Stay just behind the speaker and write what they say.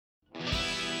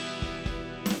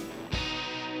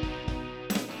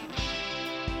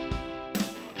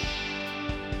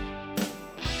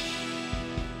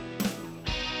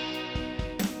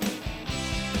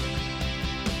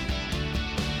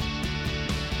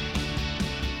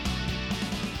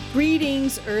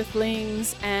Greetings,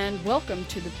 Earthlings, and welcome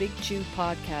to the Big Chew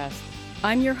Podcast.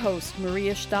 I'm your host,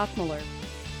 Maria Stottmuller.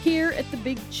 Here at the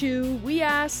Big Chew, we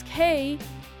ask, hey,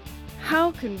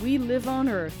 how can we live on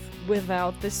Earth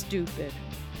without the stupid?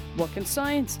 What can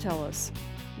science tell us?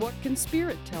 What can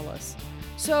spirit tell us?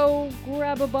 So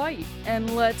grab a bite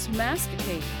and let's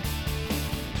masticate.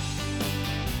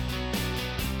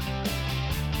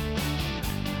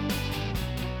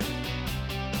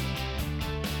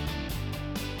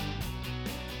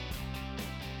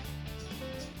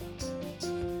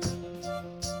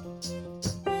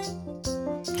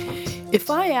 If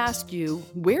I asked you,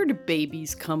 where do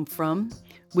babies come from,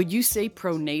 would you say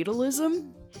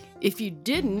pronatalism? If you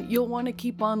didn't, you'll want to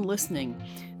keep on listening.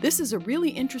 This is a really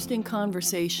interesting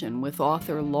conversation with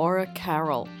author Laura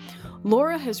Carroll.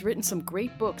 Laura has written some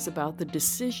great books about the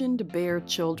decision to bear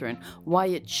children, why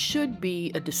it should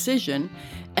be a decision,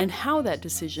 and how that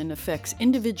decision affects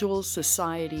individuals,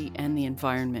 society, and the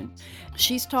environment.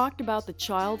 She's talked about the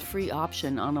child-free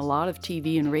option on a lot of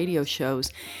TV and radio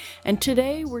shows, and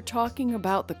today we're talking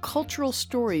about the cultural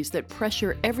stories that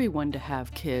pressure everyone to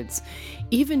have kids,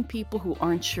 even people who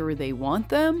aren't sure they want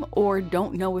them or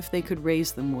don't know if they could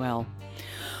raise them well.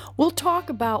 We'll talk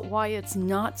about why it's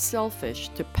not selfish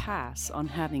to pass on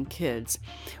having kids.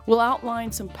 We'll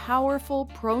outline some powerful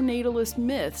pronatalist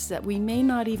myths that we may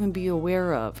not even be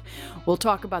aware of. We'll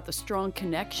talk about the strong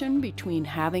connection between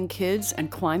having kids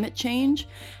and climate change.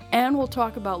 And we'll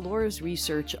talk about Laura's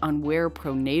research on where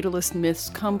pronatalist myths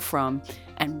come from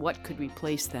and what could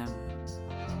replace them.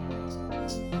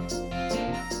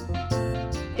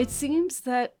 It seems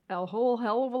that a whole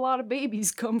hell of a lot of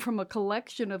babies come from a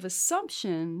collection of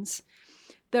assumptions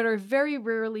that are very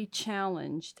rarely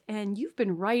challenged. And you've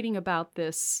been writing about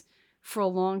this for a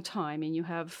long time, and you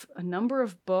have a number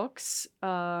of books.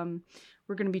 We're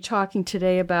going to be talking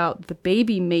today about The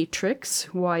Baby Matrix,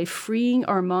 why freeing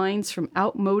our minds from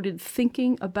outmoded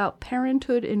thinking about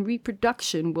parenthood and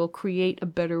reproduction will create a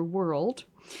better world.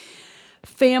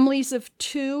 Families of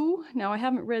Two. Now, I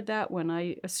haven't read that one.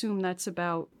 I assume that's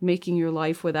about making your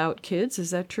life without kids. Is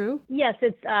that true? Yes,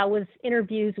 it was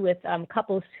interviews with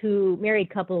married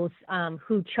couples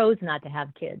who chose not to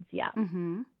have kids. Yeah.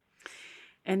 Mm-hmm.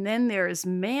 And then there's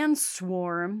Man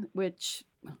Swarm, which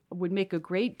would make a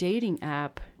great dating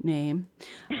app name.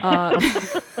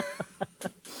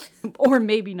 Or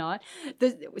maybe not.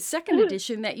 The second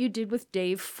edition that you did with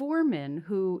Dave Foreman,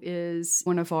 who is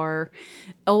one of our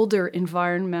elder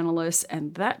environmentalists,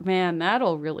 and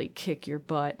that'll really kick your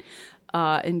butt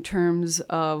in terms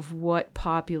of what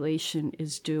population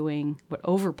is doing, what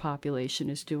overpopulation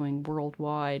is doing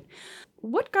worldwide.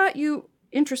 What got you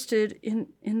interested in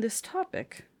this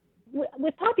topic?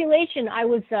 With population, I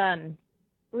was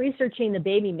researching the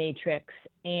baby matrix,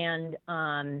 and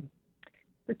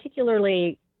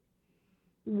particularly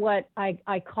what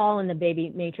I call in the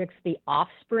baby matrix the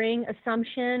offspring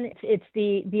assumption. It's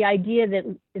the idea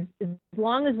that as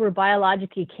long as we're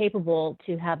biologically capable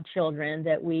to have children,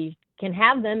 that we can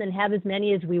have them and have as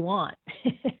many as we want.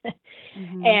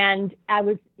 Mm-hmm. And I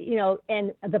was,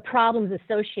 and the problems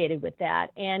associated with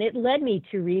that. And it led me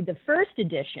to read the first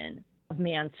edition of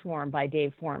Man Swarm by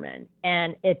Dave Foreman.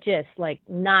 And it just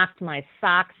knocked my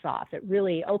socks off. It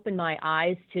really opened my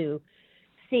eyes to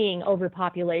seeing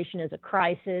overpopulation as a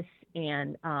crisis,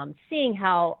 and seeing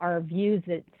how our views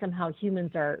that somehow humans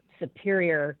are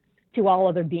superior to all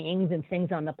other beings and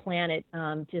things on the planet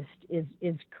just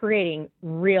is creating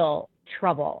real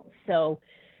trouble. So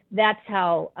that's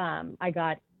how I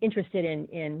got interested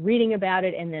in reading about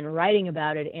it and then writing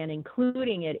about it and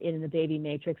including it in the baby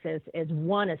matrix as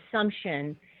one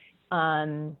assumption,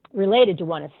 related to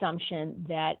one assumption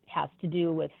that has to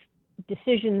do with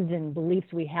decisions and beliefs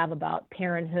we have about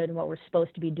parenthood and what we're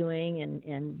supposed to be doing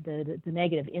and the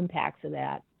negative impacts of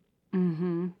that.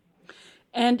 Mm-hmm.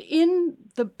 And in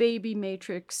the baby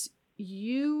matrix,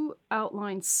 you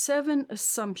outline 7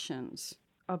 assumptions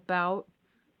about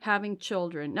having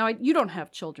children. Now, you don't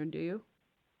have children, do you?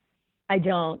 I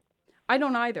don't. I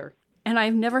don't either. And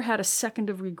I've never had a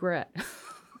second of regret.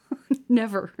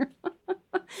 Never.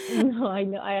 No, I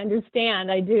know. I understand.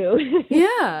 I do.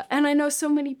 Yeah. And I know so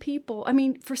many people. I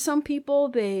mean, for some people,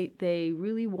 they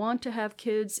really want to have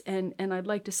kids. And I'd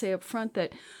like to say up front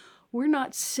that we're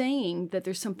not saying that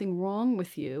there's something wrong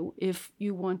with you if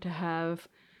you want to have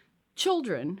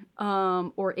children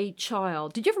or a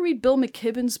child. Did you ever read Bill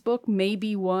McKibben's book,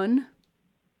 Maybe One?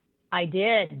 I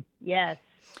did. Yes.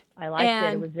 I liked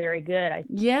it. It was very good.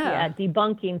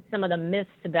 Debunking some of the myths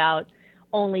about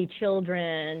only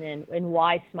children and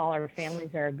why smaller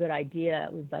families are a good idea.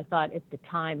 It was, I thought, at the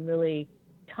time, really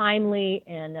timely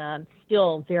and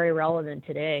still very relevant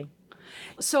today.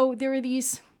 So there are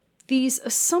these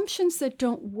assumptions that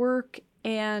don't work,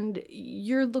 and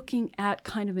you're looking at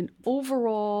kind of an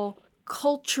overall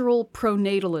cultural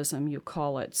pronatalism, you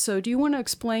call it. So do you want to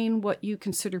explain what you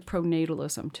consider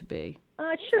pronatalism to be?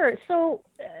 Sure. So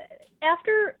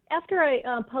after I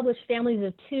published Families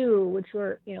of Two, which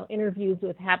were interviews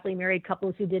with happily married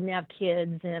couples who didn't have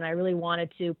kids, and I really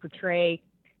wanted to portray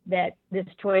that this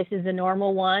choice is a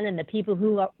normal one, and the people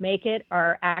who make it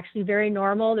are actually very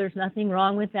normal. There's nothing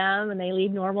wrong with them, and they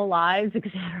lead normal lives,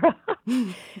 etc.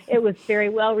 It was very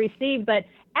well received. But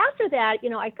after that,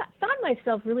 I found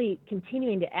myself really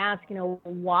continuing to ask,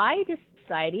 why does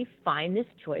society find this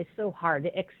choice so hard to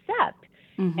accept?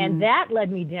 Mm-hmm. And that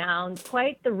led me down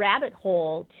quite the rabbit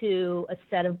hole to a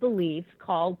set of beliefs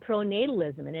called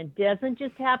pronatalism. And it doesn't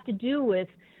just have to do with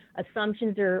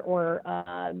assumptions or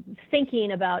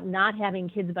thinking about not having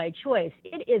kids by choice.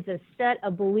 It is a set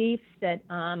of beliefs that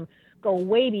go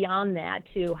way beyond that,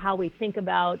 to how we think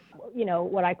about,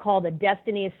 what I call the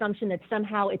destiny assumption, that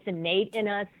somehow it's innate in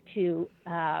us to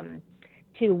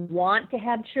want to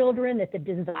have children, that the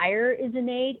desire is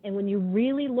innate. And when you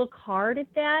really look hard at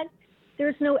that,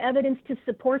 there's no evidence to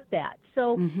support that.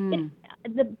 So mm-hmm.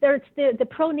 the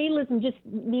pronatalism just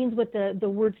means what the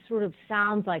word sort of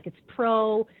sounds like. It's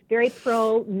very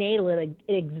pro-natal. It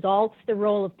exalts the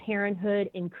role of parenthood,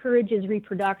 encourages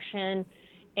reproduction,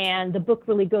 and the book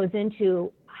really goes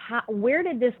into where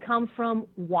did this come from?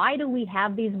 Why do we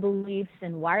have these beliefs,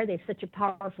 and why are they such a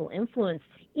powerful influence?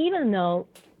 Even though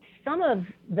some of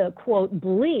the, quote,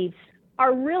 beliefs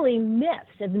are really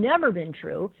myths, have never been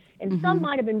true, and mm-hmm. some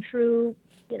might have been true,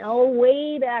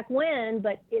 way back when,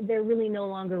 but they're really no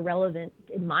longer relevant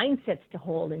mindsets to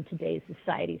hold in today's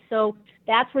society. So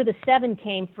that's where the 7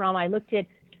 came from. I looked at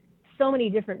so many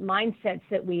different mindsets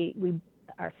that we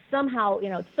are somehow,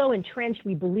 it's so entrenched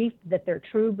we believe that they're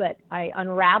true, but I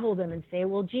unravel them and say,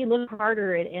 well, gee, look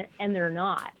harder, and they're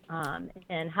not.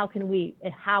 And how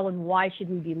and why should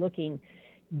we be looking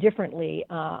differently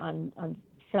on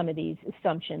some of these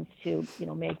assumptions to,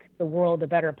 make the world a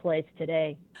better place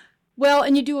today? Well,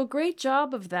 and you do a great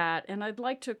job of that. And I'd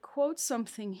like to quote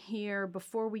something here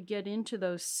before we get into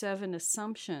those 7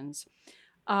 assumptions.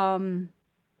 There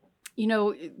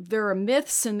are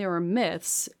myths and there are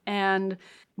myths, and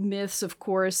myths, of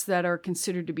course, that are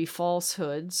considered to be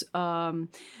falsehoods. And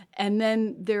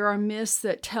then there are myths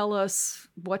that tell us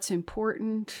what's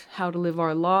important, how to live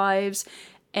our lives.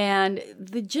 And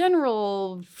the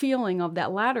general feeling of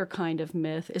that latter kind of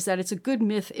myth is that it's a good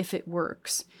myth if it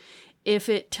works. If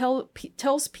it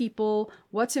tells people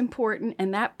what's important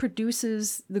and that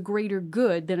produces the greater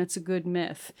good, then it's a good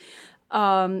myth.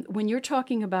 When you're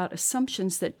talking about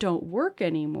assumptions that don't work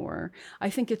anymore, I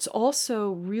think it's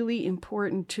also really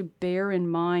important to bear in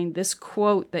mind this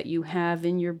quote that you have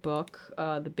in your book,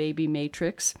 The Baby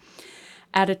Matrix.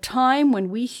 At a time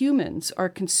when we humans are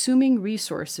consuming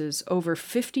resources over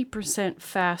 50%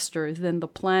 faster than the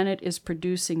planet is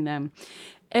producing them,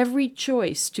 every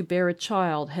choice to bear a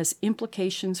child has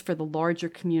implications for the larger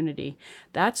community.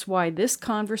 That's why this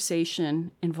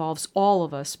conversation involves all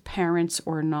of us, parents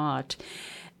or not.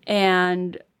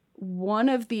 And one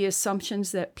of the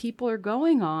assumptions that people are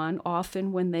going on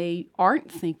often when they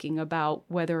aren't thinking about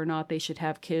whether or not they should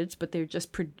have kids, but they're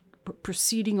just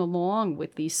proceeding along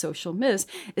with these social myths,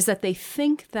 is that they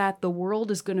think that the world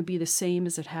is going to be the same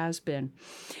as it has been.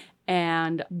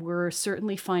 And we're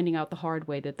certainly finding out the hard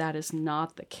way that that is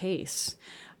not the case.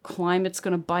 Climate's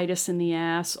going to bite us in the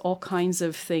ass. All kinds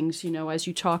of things, as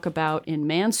you talk about in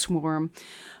Manswarm,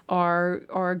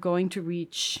 are going to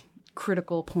reach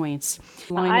critical points.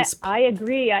 I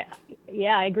agree. I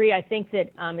agree. I think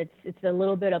that it's a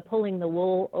little bit of pulling the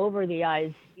wool over the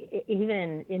eyes,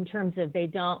 even in terms of a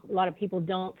lot of people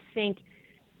don't think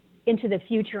into the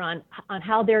future on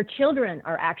how their children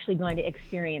are actually going to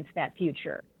experience that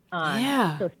future.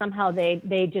 So somehow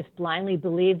they just blindly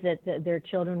believe that their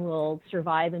children will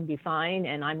survive and be fine.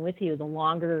 And I'm with you. The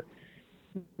longer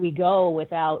we go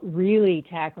without really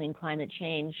tackling climate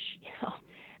change,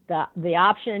 the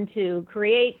option to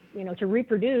create, to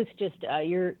reproduce, just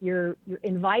you're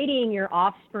inviting your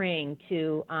offspring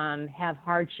to have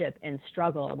hardship and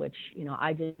struggle, which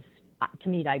I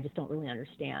just don't really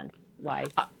understand why.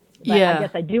 But I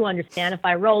guess I do understand if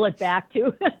I roll it back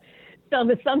to some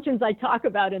assumptions I talk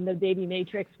about in the Baby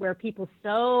Matrix, where people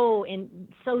so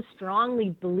strongly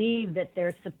believe that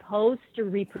they're supposed to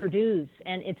reproduce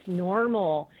and it's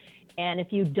normal, and if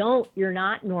you don't, you're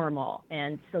not normal.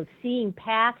 And so seeing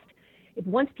past,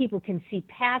 once people can see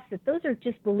past that, those are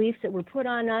just beliefs that were put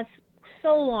on us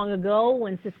so long ago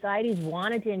when societies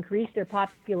wanted to increase their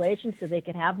population so they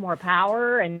could have more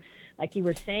power. And like you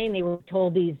were saying, they were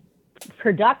told these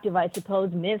productive, I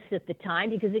suppose, myths at the time,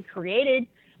 because it created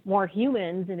more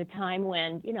humans in a time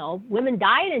when, women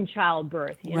died in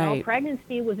childbirth. Right.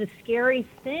 Pregnancy was a scary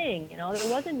thing.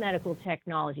 There wasn't medical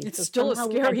technology. It's so still a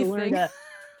somehow we had scary to learn thing.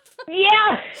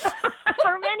 Yeah,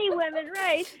 for many women,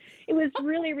 right. It was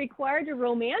really required to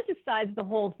romanticize the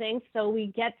whole thing so we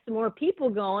get some more people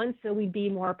going, so we'd be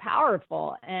more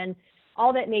powerful. And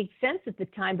all that made sense at the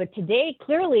time. But today,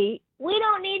 clearly, we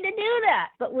don't need to do that.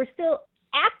 But we're still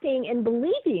acting and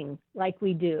believing like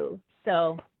we do.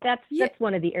 So that's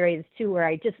one of the areas, too, where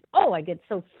I get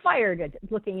so fired at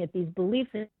looking at these beliefs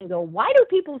and go, why do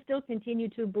people still continue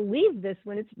to believe this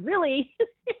when it's really,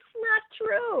 it's not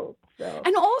true? So.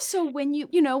 And also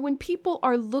when people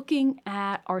are looking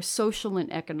at our social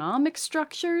and economic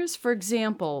structures, for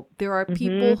example, there are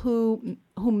people who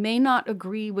may not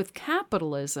agree with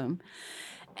capitalism,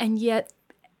 and yet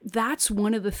that's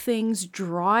one of the things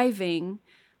driving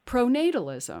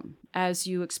pronatalism, as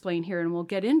you explain here, and we'll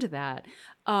get into that.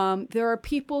 There are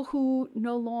people who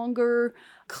no longer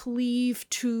cleave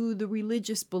to the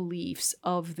religious beliefs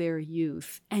of their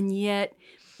youth, and yet,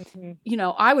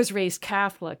 I was raised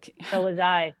Catholic. So was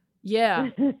I. Yeah.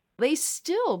 They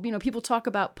still, people talk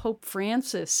about Pope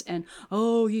Francis and,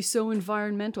 oh, he's so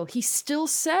environmental. He still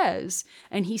says,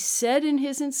 and he said in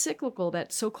his encyclical,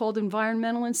 that so-called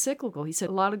environmental encyclical, he said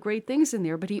a lot of great things in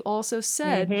there, but he also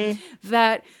said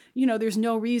that, there's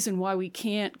no reason why we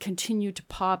can't continue to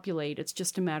populate. It's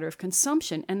just a matter of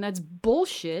consumption. And that's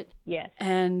bullshit. Yes.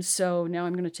 And so now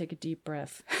I'm going to take a deep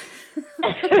breath.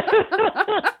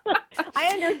 I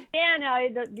understand how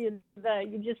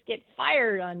you just get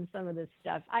fired on some of this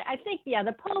stuff. I think,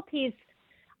 the Pope piece,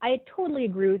 I totally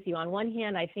agree with you. On one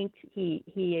hand, I think he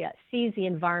sees the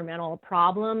environmental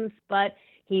problems, but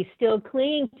he's still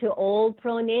clinging to old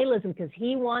pronatalism because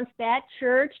he wants that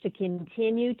church to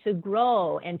continue to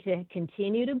grow. And to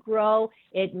continue to grow,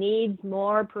 it needs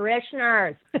more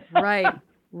parishioners. Right.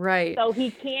 Right. So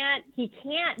he can't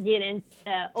get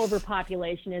into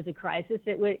overpopulation as a crisis.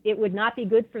 It would not be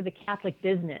good for the Catholic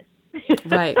business.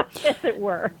 Right. As it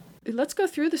were. Let's go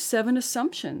through the 7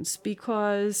 assumptions,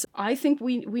 because I think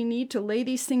we need to lay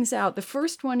these things out. The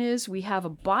first one is we have a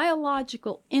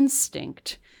biological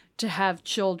instinct to have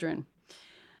children.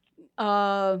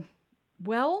 Well,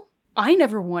 I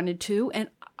never wanted to, and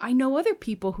I know other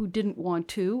people who didn't want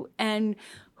to, and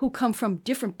who come from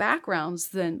different backgrounds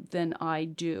than I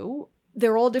do.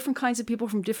 They're all different kinds of people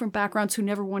from different backgrounds who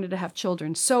never wanted to have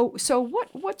children. So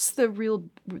what's the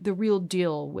real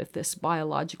deal with this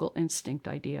biological instinct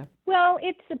idea? Well,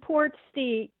 it supports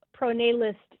the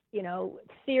pronatalist,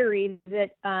 theory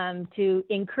that to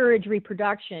encourage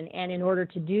reproduction, and in order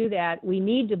to do that, we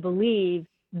need to believe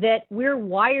that we're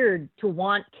wired to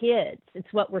want kids.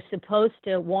 It's what we're supposed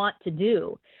to want to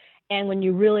do. And when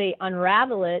you really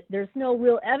unravel it, there's no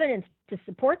real evidence to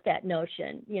support that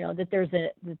notion,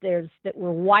 that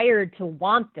we're wired to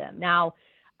want them. Now,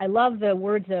 I love the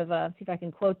words of, see if I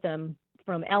can quote them,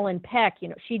 from Ellen Peck.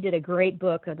 She did a great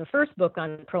book, the first book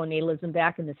on pronatalism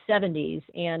back in the 70s.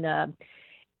 And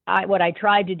what I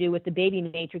tried to do with the Baby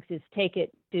Matrix is take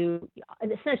it to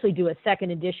essentially do a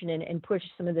second edition and push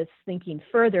some of this thinking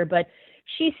further. But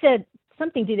she said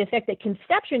something to the effect that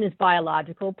conception is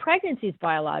biological, pregnancy is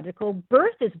biological,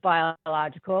 birth is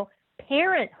biological,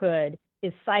 parenthood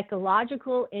is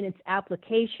psychological in its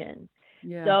application.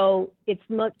 Yeah. So it's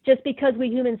just because we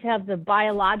humans have the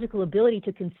biological ability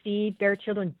to conceive, bear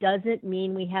children, doesn't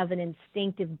mean we have an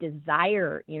instinctive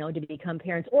desire, to become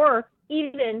parents, or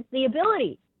even the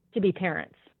ability to be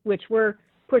parents, which we're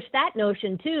pushed that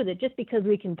notion too, that just because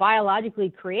we can biologically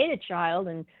create a child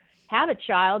and have a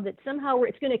child, that somehow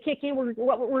it's going to kick in, we're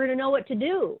going to know what to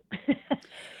do.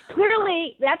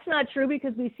 Clearly, that's not true,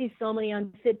 because we see so many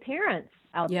unfit parents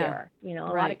out there. A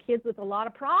lot of kids with a lot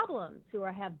of problems who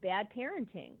have bad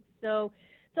parenting. So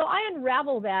I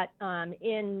unravel that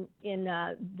in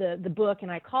the book, and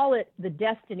I call it the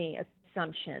destiny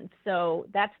assumption. So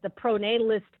that's the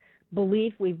pronatalist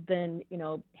belief. We've been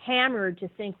hammered to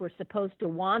think we're supposed to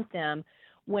want them,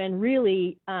 when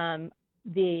really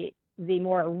the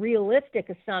more realistic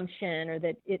assumption, or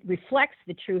that it reflects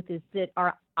the truth, is that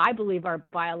I believe our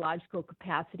biological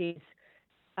capacities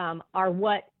are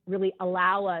what really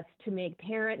allow us to make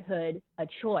parenthood a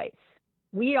choice.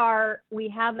 We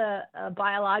have a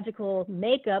biological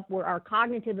makeup where our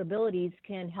cognitive abilities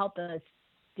can help us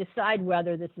decide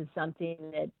whether this is something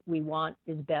that we want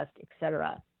is best,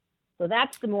 etc. So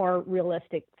that's the more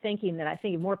realistic thinking, that I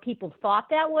think if more people thought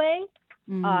that way,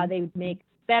 they would make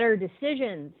better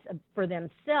decisions for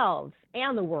themselves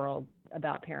and the world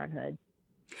about parenthood.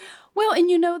 Well, and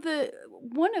you know, the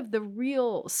one of the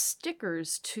real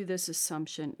stickers to this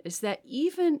assumption is that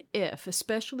even if,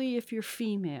 especially if you're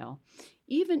female,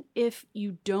 even if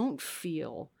you don't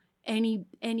feel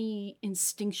any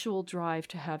instinctual drive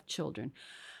to have children,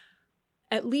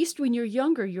 at least when you're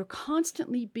younger, you're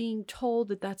constantly being told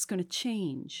that that's going to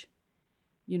change.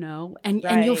 And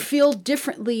you'll Right, feel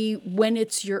differently when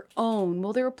it's your own.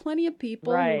 Well, there are plenty of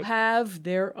people who right, have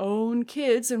their own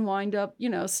kids and wind up,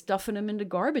 stuffing them into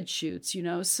garbage chutes.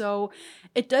 So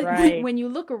it does, right, when you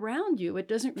look around you, it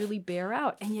doesn't really bear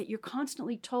out. And yet you're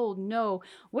constantly told, no,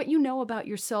 what you know about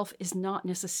yourself is not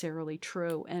necessarily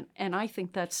true. And I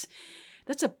think that's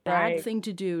a bad right. thing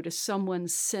to do to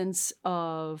someone's sense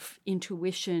of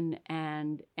intuition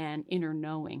and inner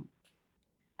knowing.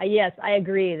 Yes, I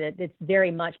agree that it's very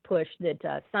much pushed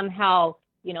that somehow,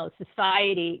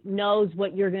 society knows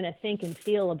what you're going to think and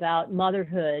feel about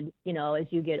motherhood, as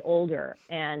you get older.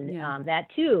 And Yeah. that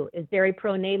too is very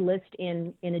pronatalist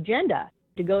in agenda.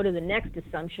 To go to the next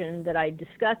assumption that I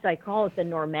discussed, I call it the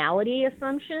normality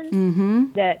assumption,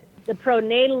 Mm-hmm. that the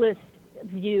pronatalist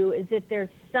view is that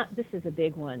this is a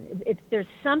big one. There's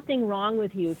something wrong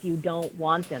with you if you don't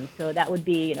want them. So that would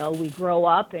be, we grow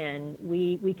up and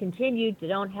we continue to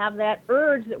don't have that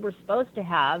urge that we're supposed to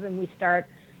have, and we start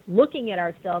looking at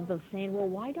ourselves and saying, well,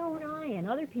 why don't I? And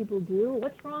other people do.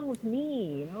 What's wrong with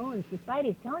me? And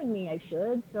society's telling me I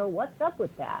should. So what's up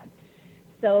with that?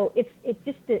 So it's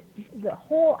just the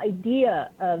whole idea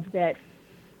of that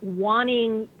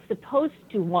wanting a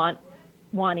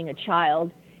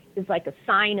child is like a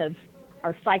sign of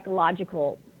our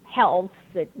psychological health.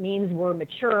 That means we're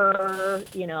mature.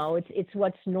 It's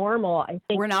what's normal. I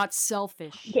think We're not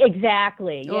selfish.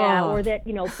 exactly, yeah. Oh. Or that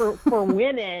for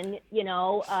women,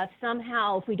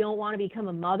 somehow if we don't want to become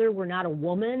a mother, we're not a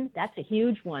woman. That's a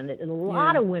huge one. That a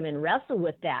lot of women wrestle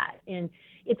with that, and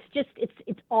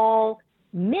it's all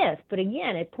myth. But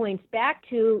again, it points back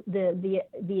to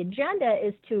the agenda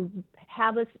is to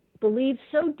have us believe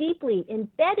so deeply,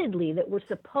 embeddedly, that we're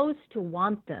supposed to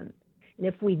want them. And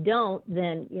if we don't,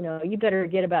 then, you better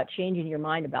get about changing your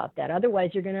mind about that. Otherwise,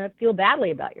 you're going to feel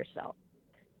badly about yourself.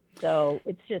 So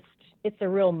it's a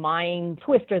real mind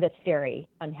twister that's very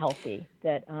unhealthy,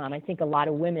 that I think a lot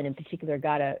of women in particular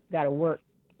gotta work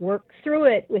through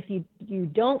it. If you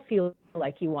don't feel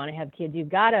like you want to have kids,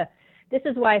 this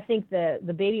is why I think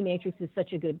the baby matrix is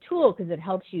such a good tool, because it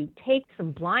helps you take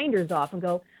some blinders off and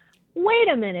go, wait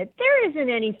a minute, there isn't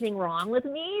anything wrong with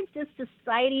me. It's just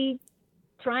society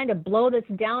trying to blow this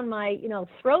down my,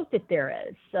 throat that there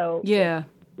is. So Yeah. it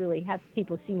really has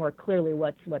people see more clearly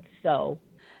what's so.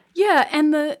 Yeah,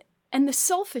 and the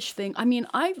selfish thing. I mean,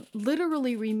 I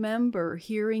literally remember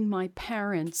hearing my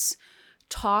parents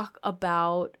talk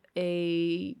about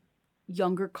a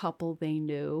younger couple they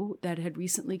knew that had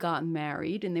recently gotten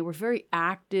married, and they were very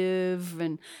active,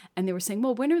 and they were saying,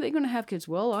 well, when are they going to have kids?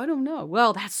 Well, I don't know.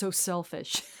 Well, that's so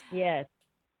selfish. Yes.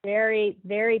 Very,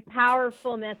 very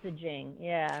powerful messaging.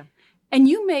 Yeah. And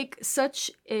you make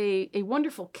such a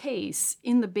wonderful case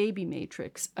in the Baby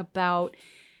Matrix about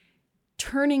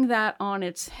turning that on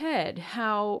its head,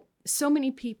 how so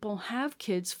many people have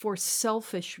kids for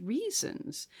selfish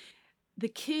reasons. The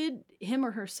kid, him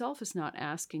or herself, is not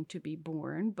asking to be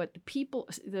born, but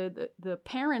the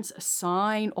parents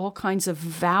assign all kinds of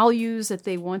values that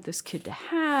they want this kid to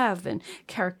have and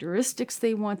characteristics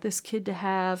they want this kid to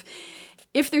have.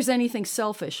 If there's anything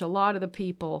selfish, a lot of the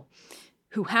people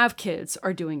who have kids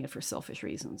are doing it for selfish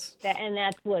reasons. And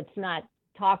that's what's not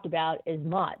talked about as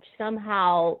much.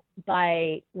 Somehow,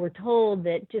 we're told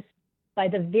that just by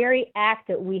the very act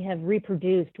that we have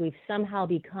reproduced, we've somehow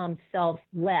become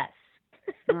selfless.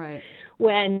 Right.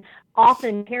 When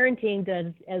often parenting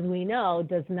does, as we know,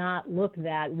 does not look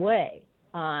that way.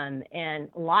 And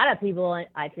a lot of people,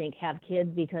 I think, have kids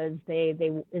because they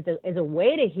is a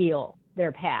way to heal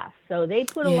their past. So they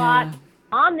put a lot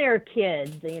on their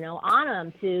kids, on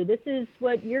them to, this is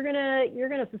what you're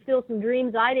gonna fulfill some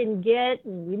dreams I didn't get,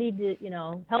 and you need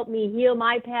to, help me heal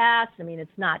my past. I mean,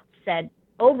 it's not said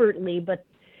overtly, but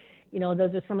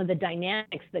those are some of the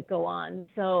dynamics that go on.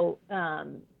 So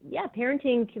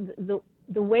parenting,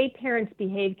 the way parents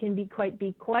behave can be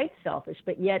quite selfish.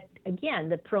 But yet again,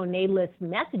 the pronatalist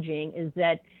messaging is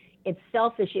that it's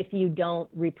selfish if you don't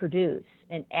reproduce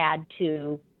and add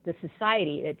to the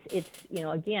society. It's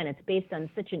again, it's based on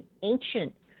such an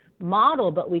ancient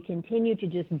model, but we continue to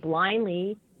just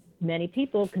many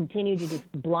people continue to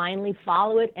just blindly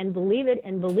follow it and believe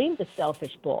the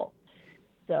selfish bull.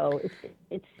 So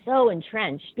it's so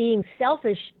entrenched. Being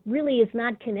selfish really is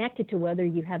not connected to whether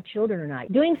you have children or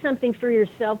not. Doing something for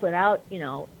yourself without,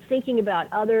 thinking about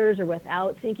others or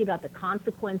without thinking about the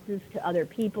consequences to other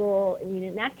people. I mean,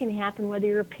 and that can happen whether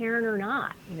you're a parent or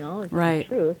not, it's Right.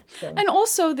 the truth. So. And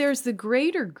also there's the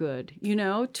greater good,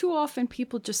 Too often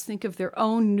people just think of their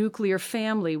own nuclear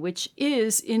family, which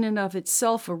is in and of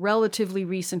itself a relatively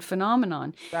recent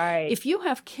phenomenon. Right. If you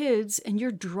have kids and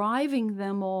you're driving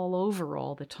them all over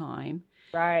all the time,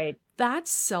 right.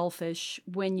 That's selfish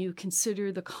when you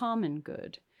consider the common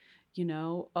good,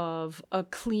 of a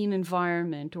clean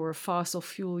environment or a fossil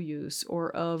fuel use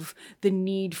or of the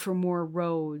need for more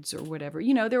roads or whatever.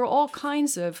 There are all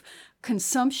kinds of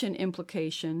consumption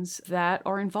implications that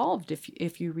are involved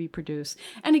if you reproduce.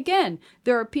 And again,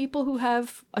 there are people who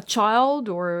have a child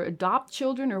or adopt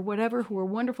children or whatever who are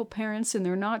wonderful parents, and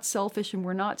they're not selfish, and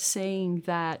we're not saying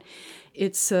that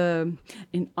it's an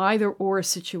either or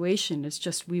situation. It's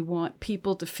just we want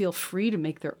people to feel free to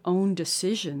make their own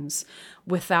decisions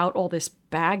without all this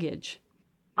baggage.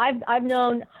 I've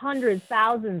known hundreds,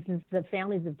 thousands since the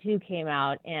Families of Two came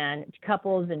out, and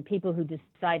couples and people who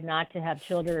decide not to have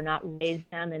children or not raise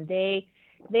them, and they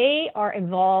are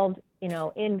involved,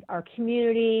 in our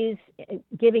communities,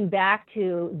 giving back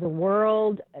to the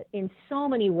world in so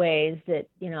many ways that,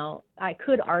 I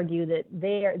could argue that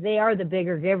they are the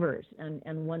bigger givers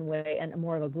in one way and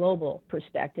more of a global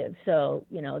perspective. So,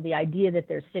 the idea that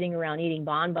they're sitting around eating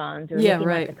bonbons or looking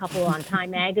right. like the couple on Time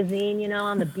magazine,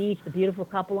 on the beach, the beautiful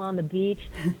couple on the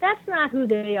beach, that's not who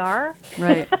they are.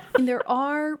 Right. And there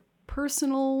are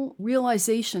personal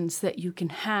realizations that you can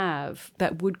have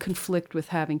that would conflict with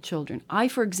having children. I,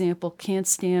 for example, can't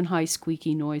stand high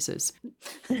squeaky noises.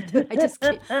 I just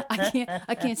can't.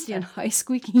 I can't stand high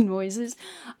squeaky noises.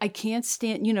 I can't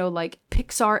stand, like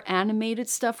Pixar animated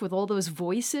stuff with all those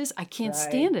voices. I can't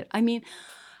stand it. I mean,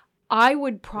 I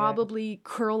would probably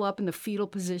curl up in the fetal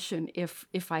position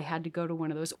if I had to go to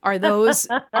one of those. Are those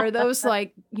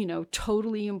like,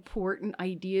 totally important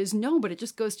ideas? No, but it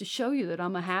just goes to show you that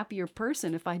I'm a happier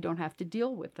person if I don't have to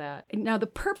deal with that. Now, the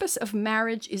purpose of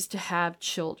marriage is to have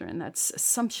children. That's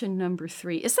assumption number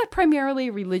 3. Is that primarily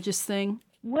a religious thing?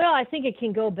 Well, I think it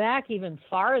can go back even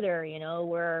farther,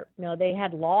 where, they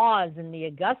had laws in the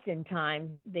Augustan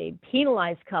time. They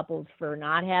penalized couples for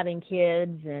not having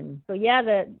kids. And so,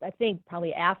 I think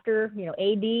probably after,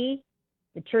 AD, the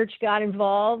church got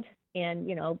involved and,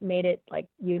 made it like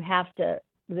you have to,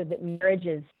 that marriage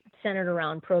is centered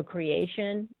around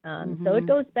procreation. So it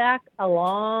goes back a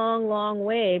long, long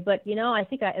way. But, I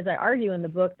think as I argue in the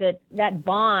book, that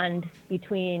bond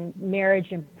between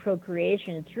marriage and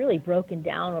procreation, it's really broken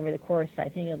down over the course, I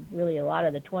think, of really a lot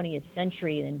of the 20th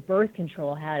century. And birth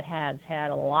control has had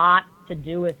a lot to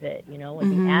do with it, with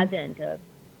the advent of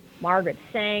Margaret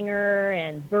Sanger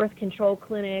and birth control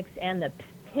clinics and the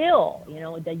pill,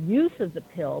 the use of the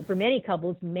pill for many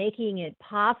couples, making it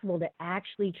possible to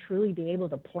actually truly be able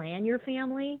to plan your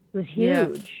family was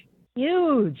huge,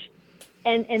 huge.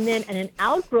 And then an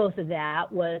outgrowth of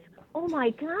that was, oh my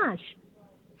gosh,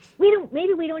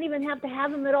 maybe we don't even have to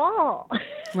have them at all.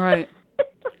 Right.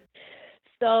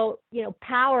 So,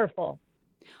 powerful.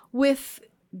 With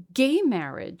gay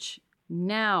marriage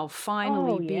now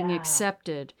finally being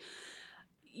accepted,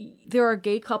 there are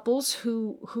gay couples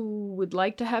who would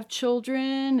like to have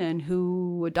children and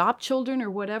who adopt children or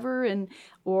whatever,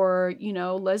 or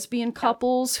lesbian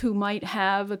couples who might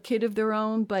have a kid of their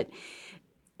own. But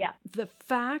the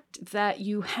fact that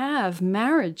you have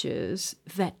marriages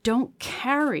that don't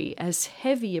carry as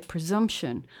heavy a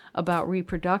presumption about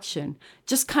reproduction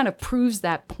just kind of proves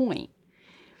that point,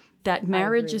 that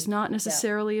marriage is not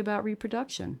necessarily about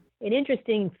reproduction. An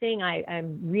interesting thing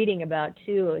I'm reading about,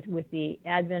 too, is with the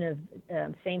advent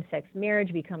of same-sex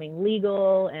marriage becoming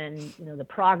legal and, the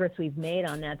progress we've made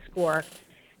on that score,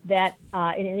 that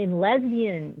in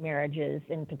lesbian marriages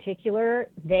in particular,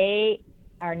 they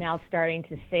are now starting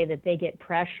to say that they get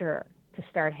pressure to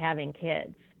start having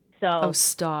kids. Oh,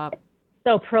 stop.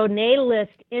 So pronatalist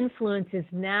influence is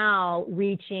now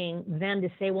reaching them to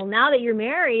say, well, now that you're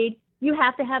married, you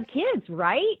have to have kids,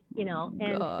 right?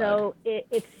 And so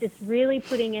it's just really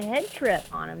putting a head trip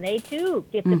on them. They too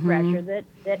get the pressure that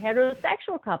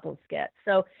heterosexual couples get.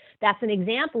 So that's an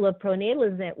example of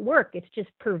pronatalism at work. It's just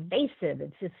pervasive.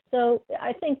 It's just so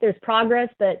I think there's progress,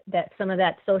 but that some of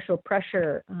that social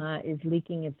pressure is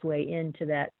leaking its way into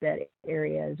that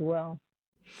area as well.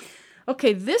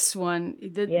 Okay, this one,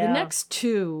 the next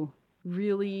two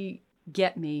really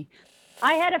get me.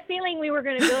 I had a feeling we were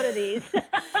going to go to these.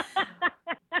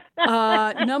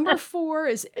 Number 4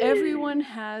 is everyone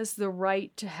has the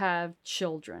right to have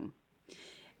children.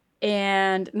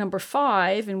 And number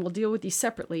 5, and we'll deal with these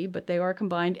separately, but they are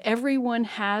combined, everyone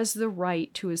has the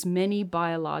right to as many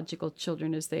biological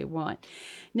children as they want.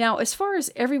 Now, as far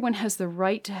as everyone has the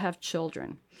right to have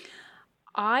children,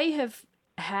 I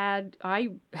have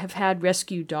had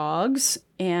rescue dogs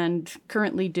and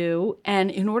currently do. And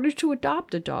in order to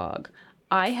adopt a dog,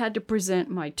 I had to present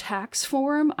my tax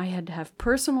form. I had to have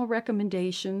personal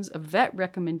recommendations, a vet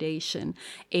recommendation,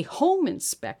 a home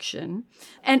inspection.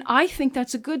 And I think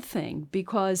that's a good thing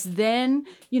because then,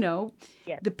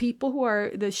 Yes. the people who are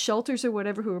the shelters or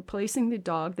whatever who are placing the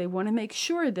dog, they want to make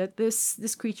sure that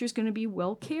this creature is going to be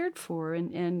well cared for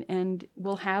and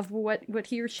will have what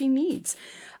he or she needs.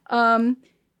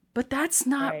 But that's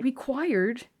not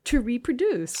required to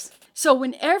reproduce. So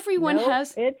when everyone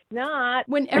it's not.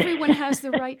 When everyone has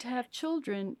the right to have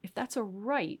children, if that's a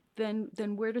right,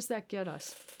 then where does that get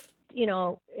us? In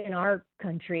our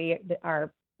country, I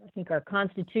think our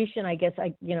Constitution, I guess,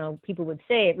 people would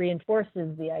say it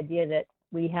reinforces the idea that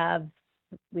we have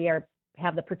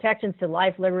the protections to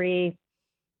life, liberty,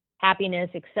 happiness,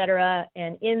 etc.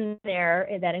 And in there,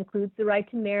 that includes the right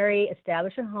to marry,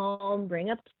 establish a home,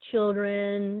 bring up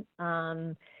children.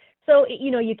 So,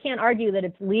 you can't argue that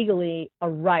it's legally a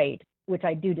right, which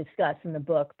I do discuss in the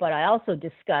book, but I also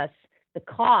discuss the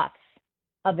costs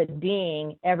of it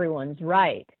being everyone's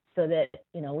right, so that,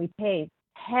 we pay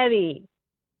heavy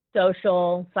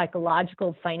social,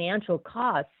 psychological, financial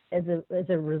costs as a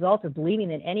result of believing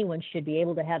that anyone should be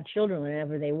able to have children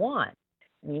whenever they want.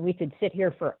 I mean, we could sit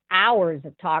here for hours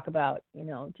and talk about,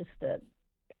 just the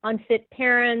unfit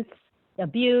parents,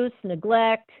 abuse,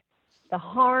 neglect, the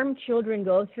harm children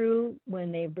go through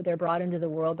when they're brought into the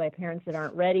world by parents that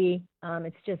aren't ready.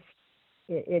 It's just,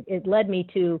 it led me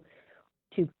to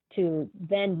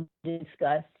then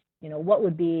discuss, what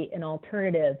would be an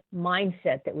alternative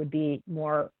mindset that would be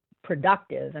more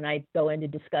productive. And I go into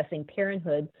discussing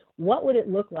parenthood. What would it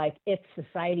look like if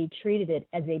society treated it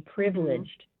as a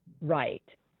privileged right?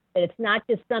 That it's not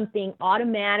just something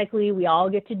automatically we all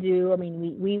get to do. I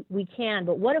mean, we can,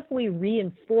 but what if we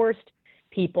reinforced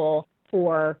people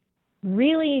for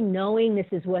really knowing this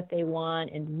is what they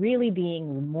want and really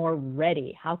being more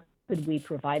ready? How could we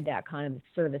provide that kind of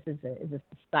service as a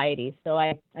society? So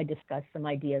I discussed some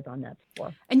ideas on that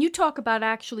before. And you talk about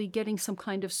actually getting some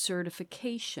kind of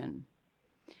certification.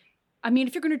 I mean,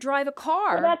 if you're going to drive a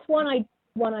car. Well, that's one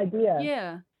idea.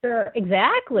 Yeah. Sure,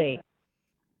 exactly.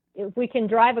 If we can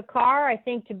drive a car, I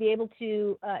think to be able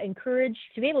to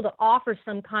to be able to offer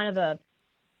some kind of a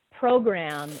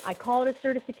program, I call it a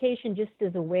certification just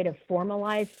as a way to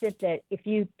formalize it, that if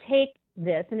you take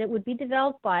this, and it would be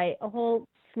developed by a whole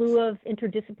slew of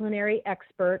interdisciplinary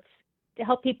experts to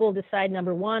help people decide,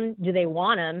 number one, do they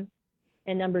want them?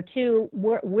 And number two,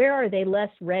 where are they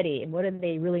less ready and what do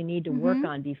they really need to work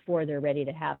on before they're ready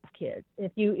to have kids?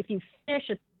 If you finish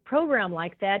a program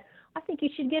like that, I think you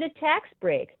should get a tax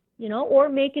break, or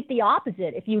make it the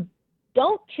opposite. If you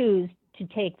don't choose to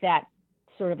take that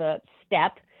sort of a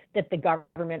step that the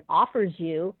government offers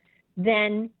you,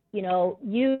 then,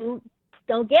 you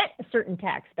don't get a certain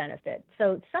tax benefit.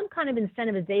 So some kind of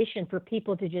incentivization for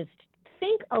people to just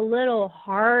think a little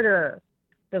harder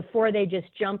before they just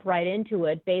jump right into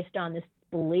it based on this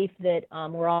belief that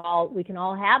we can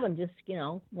all have them just,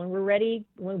 when we're ready,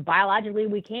 when biologically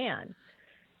we can.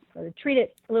 So to treat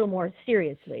it a little more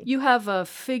seriously. You have a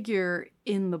figure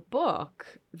in the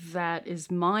book that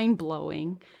is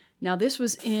mind-blowing. Now, this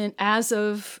was as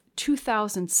of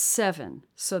 2007,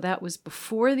 so that was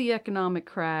before the economic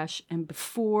crash and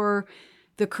before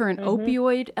the current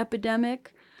opioid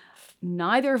epidemic,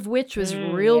 neither of which was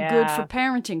real good for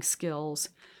parenting skills.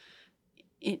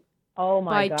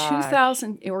 By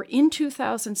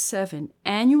 2007,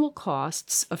 annual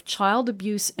costs of child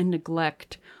abuse and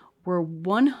neglect were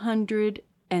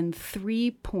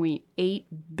 $103.8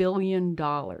 billion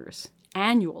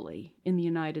annually in the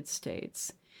United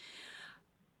States.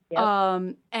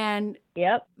 Yep. And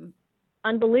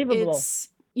unbelievable. It's,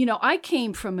 I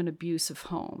came from an abusive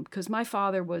home because my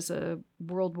father was a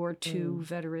World War II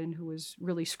veteran who was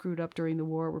really screwed up during the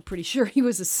war. We're pretty sure he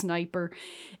was a sniper.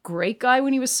 Great guy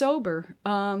when he was sober.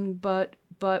 But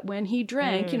when he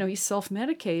drank, he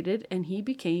self-medicated and he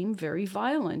became very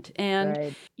violent.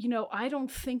 And, I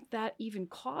don't think that even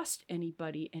cost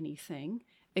anybody anything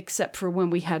except for when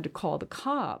we had to call the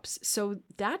cops. So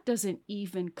that doesn't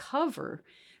even cover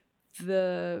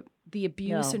the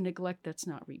abuse and neglect that's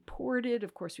not reported.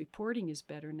 Of course, reporting is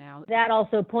better now. That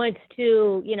also points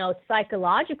to,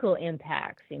 psychological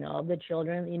impacts, of the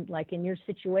children, like in your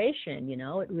situation,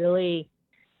 it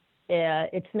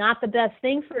It's not the best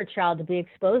thing for a child to be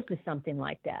exposed to something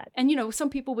like that. And, some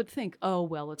people would think, oh,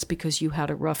 well, it's because you had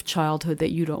a rough childhood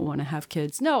that you don't want to have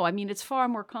kids. No, I mean, it's far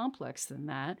more complex than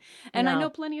that. And I know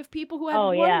plenty of people who had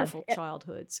wonderful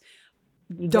childhoods.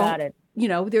 You got it.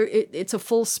 It's a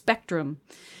full spectrum.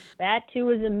 That, too,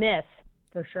 is a myth,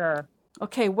 for sure.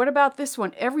 Okay, what about this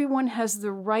one? Everyone has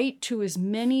the right to as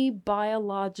many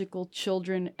biological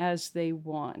children as they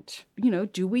want.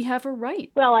 Do we have a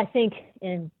right? Well, I think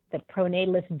in the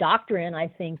pronatalist doctrine, I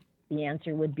think the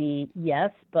answer would be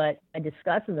yes, but I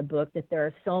discuss in the book that there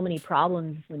are so many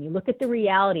problems when you look at the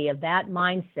reality of that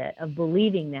mindset, of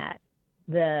believing that.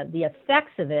 The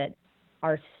effects of it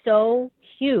are so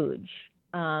huge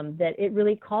that it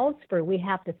really calls for, we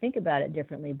have to think about it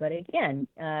differently. But again,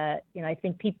 I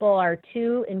think people are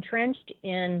too entrenched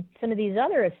in some of these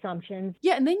other assumptions.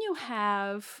 Yeah, and then you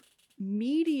have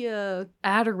media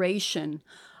adoration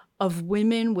of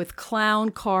women with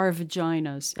clown car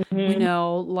vaginas,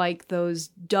 like those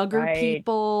Duggar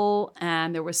people,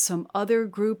 and there was some other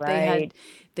group.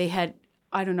 They had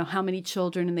I don't know how many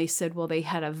children, and they said, well, they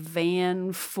had a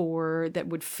van that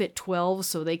would fit 12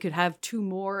 so they could have 2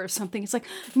 more or something. It's like,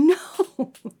 no.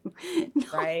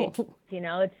 Right.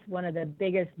 It's one of the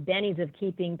biggest bennies of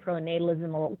keeping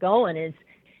pronatalism going is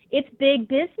it's big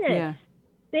business. Yeah.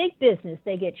 Big business.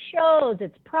 They get shows,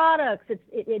 it's products,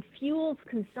 it fuels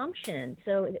consumption.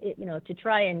 So, to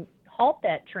try and halt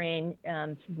that train,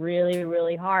 it's really,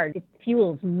 really hard. It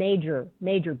fuels major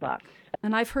bucks.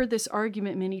 And I've heard this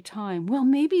argument many times. Well,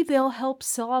 maybe they'll help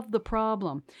solve the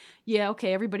problem. Yeah,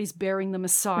 okay, everybody's bearing the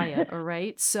Messiah, all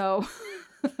right? So,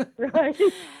 right.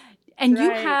 And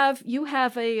you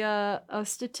have a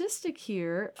statistic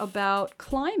here about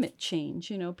climate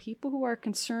change. People who are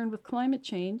concerned with climate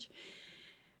change.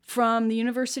 From the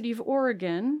University of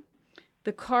Oregon,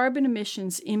 the carbon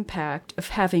emissions impact of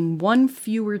having one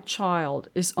fewer child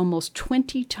is almost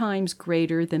 20 times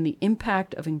greater than the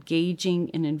impact of engaging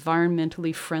in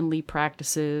environmentally friendly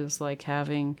practices like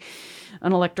having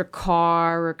an electric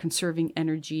car or conserving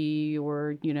energy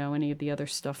or, any of the other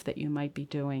stuff that you might be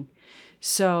doing.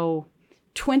 So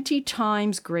 20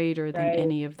 times greater than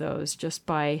any of those just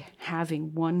by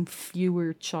having one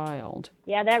fewer child.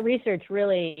 Yeah, that research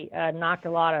really knocked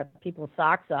a lot of people's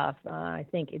socks off. I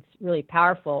think it's really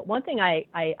powerful. One thing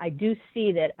I do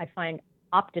see that I find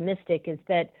optimistic is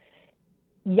that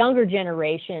younger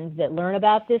generations that learn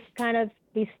about these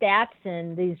stats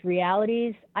and these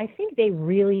realities, I think they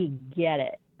really get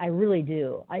it. I really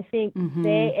do. I think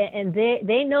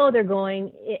they know they're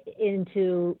going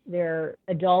into their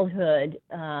adulthood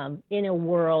in a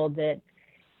world that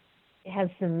has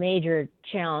some major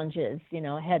challenges,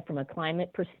 ahead from a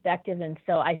climate perspective. And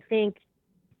so I think,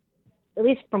 at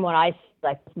least from what I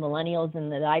like millennials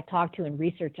and that I talk to in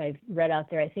research I've read out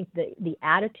there, I think the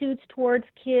attitudes towards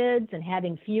kids and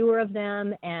having fewer of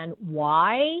them and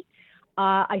why,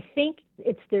 I think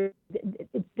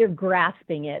they're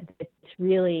grasping it. It's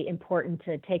really important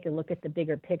to take a look at the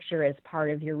bigger picture as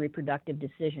part of your reproductive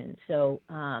decision. So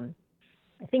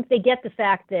I think they get the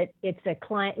fact that it's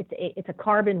a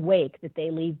carbon wake that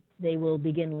they will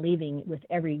begin leaving with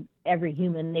every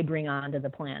human they bring onto the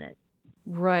planet.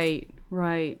 Right.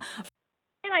 And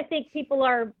I think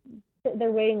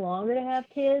they're waiting longer to have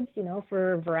kids,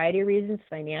 for a variety of reasons.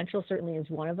 Financial certainly is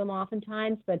one of them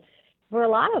oftentimes, but for a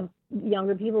lot of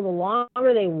younger people, the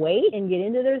longer they wait and get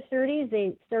into their 30s,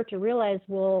 they start to realize,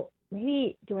 well,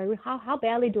 maybe how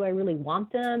badly do I really want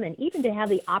them? And even to have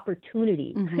the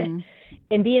opportunity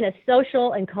and be in a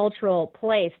social and cultural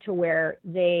place to where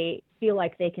they feel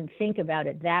like they can think about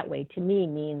it that way, to me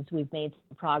means we've made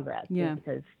some progress. Yeah.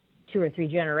 Because 2 or 3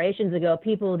 generations ago,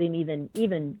 people didn't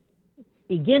even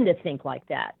begin to think like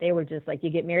that. They were just like, you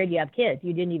get married, you have kids.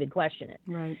 You didn't even question it.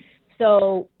 Right.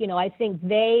 So, I think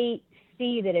they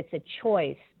see that it's a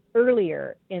choice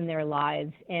earlier in their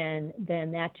lives, and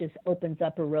then that just opens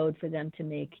up a road for them to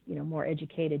make, more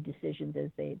educated decisions as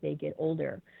they get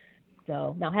older.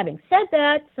 So now, having said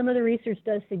that, some of the research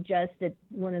does suggest that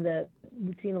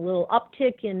we've seen a little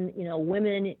uptick in,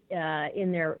 women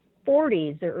in their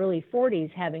 40s, their early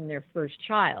 40s, having their first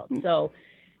child. So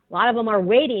a lot of them are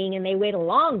waiting, and they wait a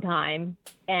long time,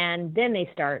 and then they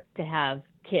start to have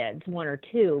kids, 1 or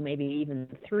 2, maybe even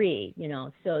 3,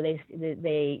 so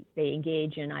they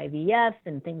engage in IVF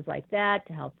and things like that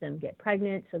to help them get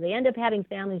pregnant. So they end up having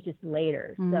families just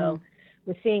later. So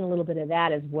we're seeing a little bit of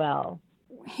that as well.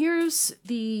 Here's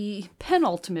the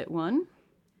penultimate one.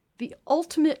 The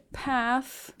ultimate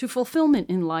path to fulfillment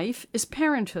in life is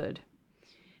parenthood.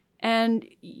 And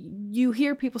you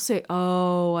hear people say,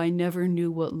 oh, I never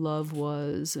knew what love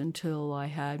was until I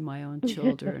had my own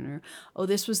children, or, oh,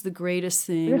 this was the greatest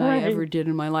thing I ever did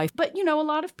in my life. But, a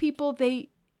lot of people, they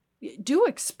do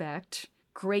expect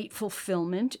great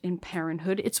fulfillment in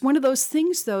parenthood. It's one of those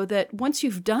things, though, that once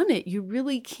you've done it, you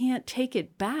really can't take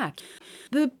it back.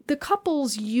 The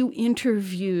couples you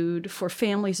interviewed for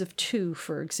families of two,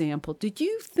 for example, did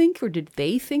you think, or did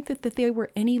they think that they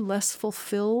were any less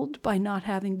fulfilled by not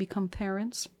having become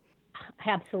parents?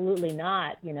 Absolutely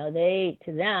not. To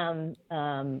them,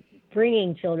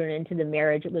 bringing children into the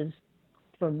marriage, it was,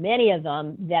 for many of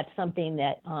them, that's something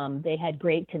that they had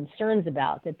great concerns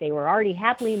about, that they were already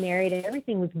happily married and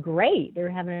everything was great. They were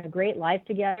having a great life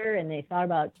together, and they thought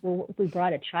about, well, if we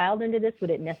brought a child into this, would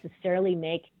it necessarily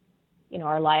make,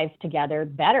 our lives together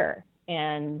better?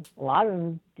 And a lot of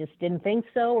them just didn't think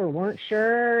so, or weren't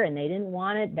sure, and they didn't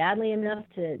want it badly enough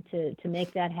to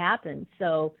make that happen.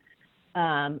 So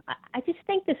I just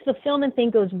think this fulfillment thing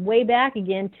goes way back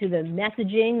again to the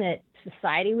messaging that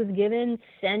society was given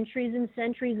centuries and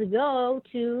centuries ago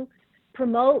to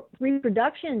promote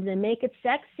reproductions and make it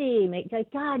sexy, make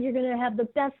like, God, you're going to have the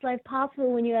best life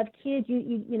possible when you have kids.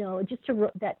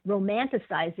 That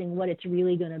romanticizing what it's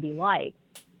really going to be like.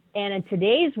 And in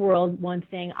today's world, one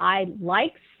thing I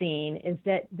like seeing is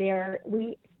that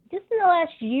just in the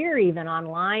last year, even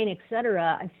online, et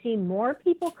cetera, I've seen more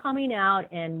people coming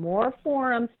out and more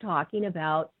forums talking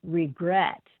about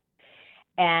regret.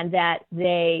 And that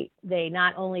they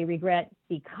not only regret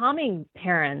becoming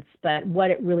parents, but what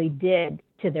it really did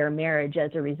to their marriage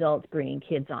as a result, bringing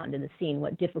kids onto the scene,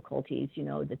 what difficulties,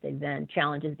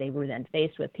 challenges they were then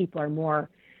faced with. People are more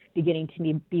beginning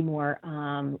to be more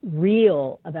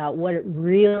real about what it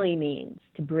really means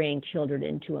to bring children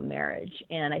into a marriage.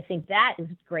 And I think that is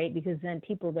great, because then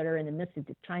people that are in the midst of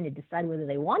trying to decide whether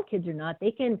they want kids or not,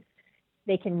 they can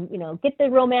get the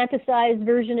romanticized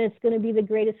version. It's going to be the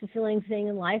greatest fulfilling thing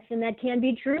in life, and that can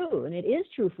be true, and it is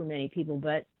true for many people,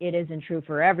 but it isn't true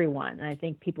for everyone. And I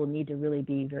think people need to really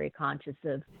be very conscious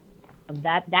of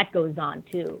that. That goes on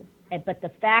too. But the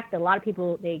fact that a lot of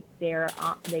people they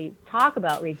talk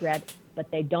about regret,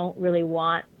 but they don't really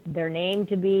want their name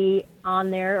to be on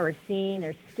there or seen.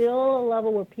 There's still a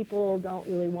level where people don't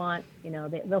really want,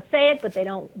 they'll say it, but they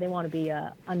want to be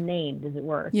unnamed, as it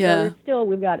were. Yeah. So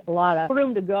we've got a lot of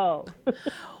room to go.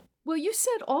 Well, you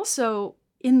said also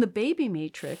in the baby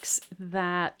matrix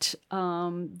that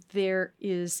there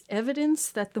is evidence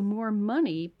that the more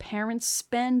money parents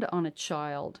spend on a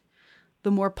child,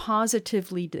 the more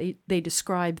positively they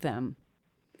describe them,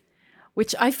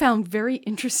 which I found very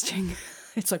interesting.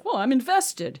 It's like, well, I'm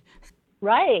invested.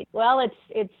 Right. Well,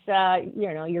 it's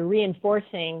you're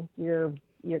reinforcing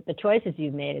the choices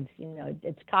you've made.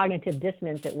 It's cognitive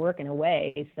dissonance at work in a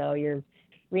way. So you're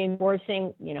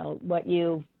reinforcing, what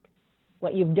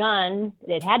you've done.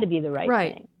 It had to be the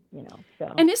right thing.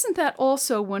 So. And isn't that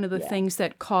also one of the things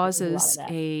that causes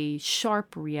a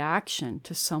sharp reaction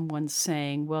to someone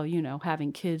saying, well,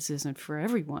 having kids isn't for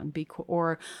everyone,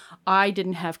 or I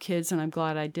didn't have kids and I'm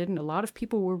glad I didn't. A lot of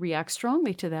people will react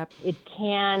strongly to that. It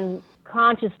can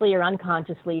consciously or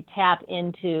unconsciously tap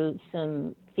into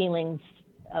some feelings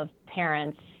of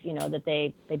parents, that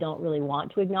they don't really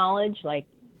want to acknowledge, like,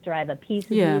 do I have a piece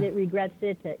of me that regrets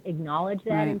it, to acknowledge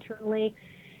that internally.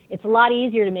 It's a lot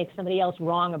easier to make somebody else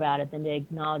wrong about it than to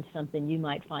acknowledge something you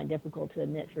might find difficult to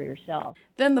admit for yourself.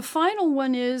 Then the final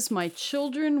one is, my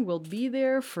children will be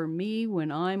there for me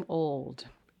when I'm old.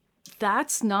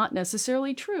 That's not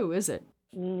necessarily true, is it?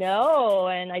 No,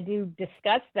 and I do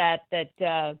discuss that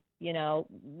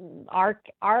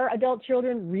our adult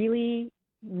children really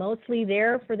mostly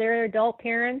there for their adult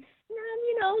parents.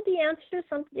 The answer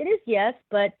it is yes,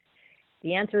 but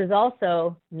the answer is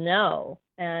also no.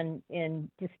 And in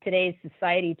just today's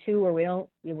society too, where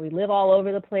we live all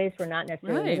over the place, we're not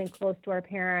necessarily living close to our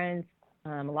parents.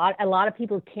 A lot of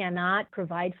people cannot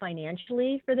provide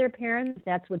financially for their parents.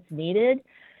 That's what's needed.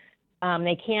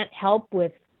 They can't help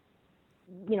with,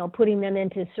 putting them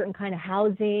into certain kind of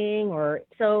housing,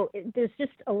 there's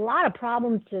just a lot of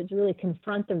problems to really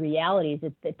confront the realities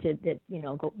that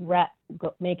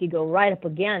make you go right up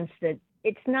against that.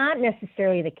 It's not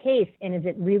necessarily the case. And is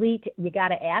it really, you got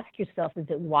to ask yourself, is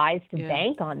it wise to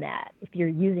bank on that if you're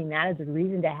using that as a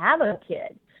reason to have a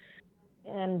kid?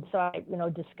 And so I,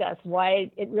 discuss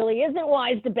why it really isn't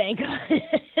wise to bank on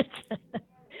it.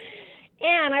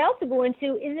 And I also go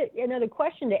into, another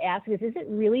question to ask is it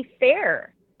really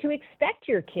fair to expect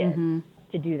your kid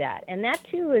to do that? And that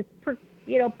too is,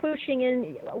 pushing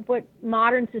in what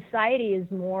modern society is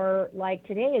more like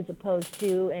today as opposed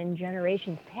to in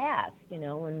generations past,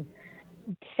 when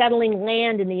settling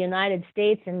land in the United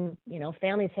States, and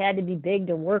families had to be big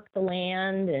to work the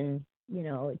land, and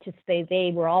it just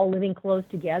they were all living close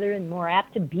together and more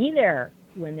apt to be there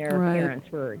when their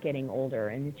parents were getting older,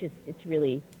 and it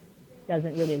really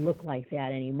doesn't really look like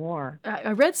that anymore.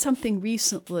 I read something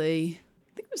recently,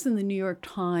 I think it was in the New York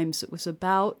Times. It was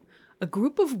about a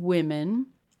group of women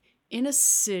in a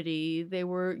city. They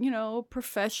were,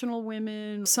 professional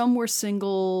women. Some were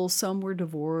single, some were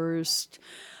divorced.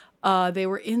 They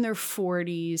were in their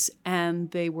 40s,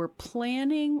 and they were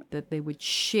planning that they would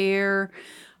share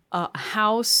a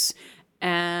house,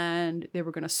 and they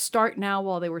were going to start now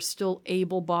while they were still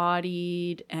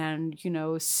able-bodied and,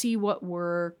 see what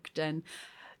worked. And,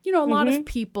 a lot of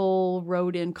people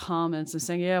wrote in comments and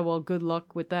saying, yeah, well, good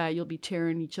luck with that. You'll be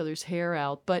tearing each other's hair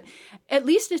out. But at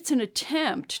least it's an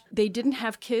attempt. They didn't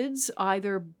have kids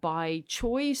either by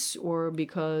choice or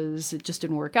because it just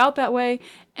didn't work out that way.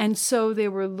 And so they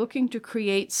were looking to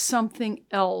create something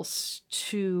else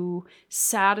to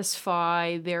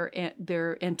satisfy their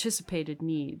anticipated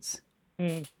needs.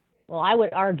 Well, I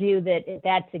would argue that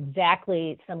that's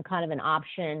exactly some kind of an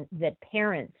option that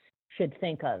parents should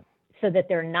think of, so that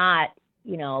they're not,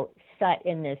 set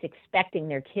in this expecting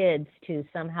their kids to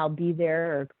somehow be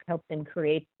there or help them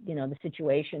create, the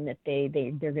situation that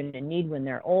they're going to need when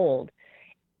they're old.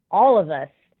 All of us,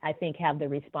 I think, have the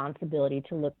responsibility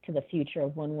to look to the future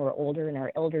of when we're older, in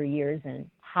our elder years, and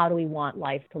how do we want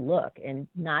life to look, and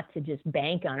not to just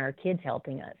bank on our kids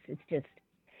helping us. It's just,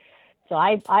 so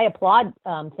I applaud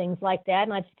things like that,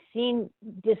 and I've seen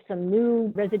just some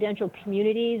new residential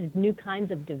communities, new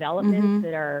kinds of developments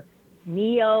that are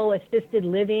neo-assisted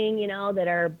living,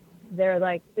 they're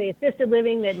like the assisted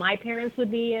living that my parents would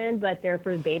be in, but they're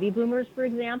for baby boomers, for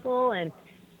example. And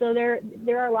so there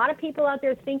are a lot of people out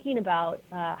there thinking about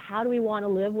how do we want to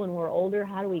live when we're older?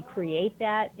 How do we create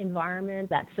that environment,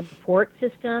 that support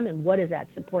system, and what does that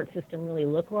support system really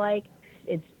look like?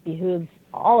 It behooves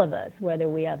all of us, whether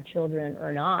we have children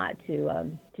or not,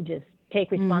 to just take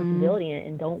responsibility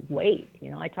and don't wait.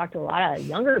 I talked to a lot of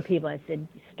younger people. I said,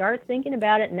 start thinking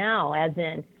about it now, as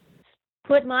in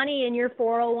put money in your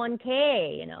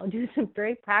 401k, do some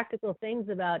very practical things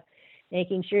about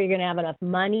making sure you're going to have enough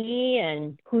money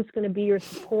and who's going to be your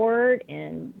support.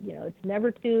 And, it's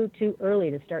never too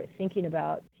early to start thinking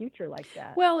about future like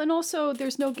that. Well, and also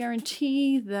there's no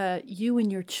guarantee that you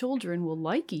and your children will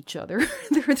like each other.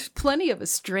 There's plenty of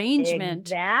estrangement.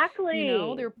 Exactly.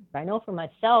 I know for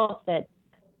myself that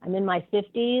I'm in my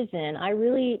 50s, and I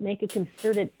really make a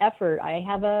concerted effort. I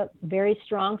have a very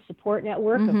strong support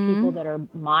network of people that are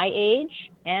my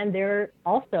age, and they're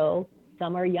also,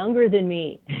 some are younger than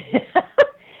me.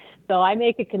 So I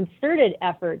make a concerted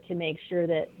effort to make sure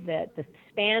that the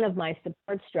span of my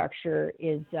support structure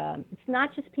is, it's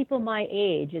not just people my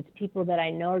age, it's people that I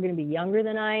know are going to be younger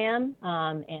than I am,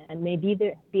 and may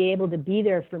be able to be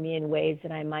there for me in ways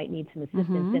that I might need some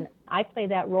assistance. And I play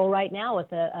that role right now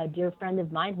with a dear friend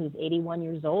of mine who's 81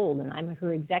 years old, and I'm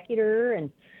her executor,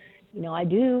 and I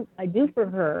do for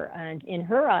her, and in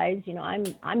her eyes,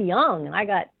 I'm young and I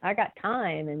got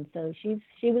time, and so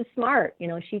she was smart.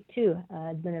 She too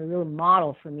has been a real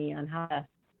model for me on how to,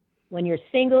 when you're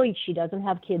single, she doesn't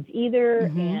have kids either,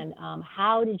 and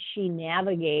how did she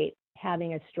navigate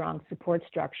having a strong support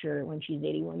structure when she's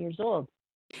 81 years old?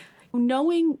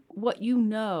 Knowing what you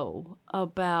know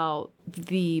about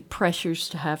the pressures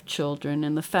to have children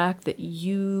and the fact that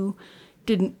you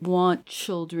didn't want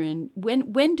children,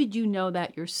 when did you know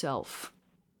that yourself?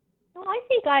 Well, I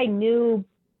think I knew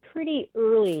pretty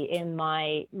early in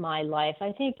my life.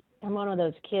 I think I'm one of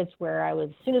those kids where as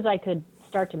soon as I could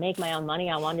start to make my own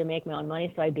money, I wanted to make my own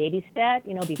money, so I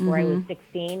babysat, before I was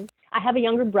 16. I have a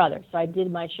younger brother, so I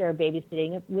did my share of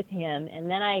babysitting with him, and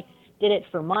then I did it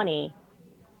for money.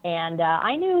 And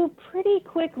I knew pretty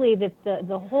quickly that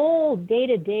the whole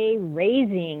day-to-day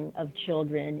raising of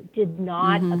children did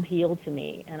not appeal to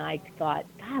me. And I thought,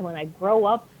 God, when I grow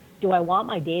up, do I want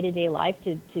my day-to-day life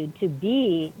to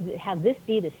have this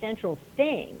be the central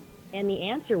thing? And the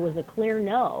answer was a clear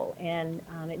no. And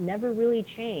it never really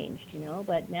changed,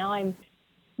 But now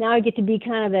I get to be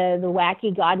kind of the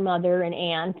wacky godmother and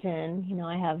aunt, and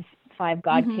I have 5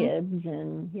 godkids,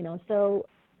 and so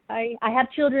I have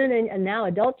children and now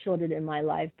adult children in my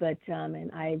life, but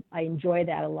and I enjoy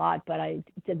that a lot. But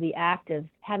the act of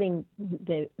having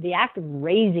the act of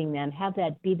raising them, have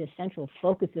that be the central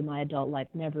focus of my adult life,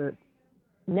 never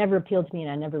appealed to me,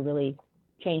 and I never really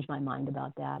changed my mind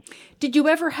about that. Did you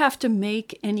ever have to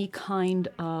make any kind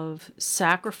of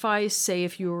sacrifice, say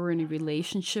if you were in a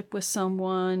relationship with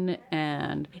someone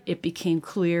and it became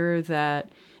clear that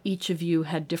each of you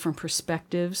had different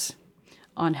perspectives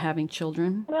on having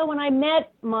children? Well, when I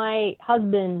met my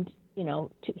husband,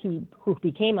 who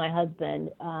became my husband,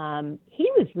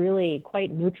 he was really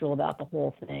quite neutral about the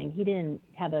whole thing. He didn't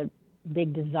have a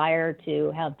big desire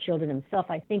to have children himself.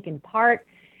 I think in part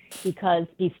because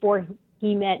before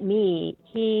he met me,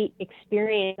 he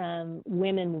experienced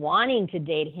women wanting to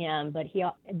date him, but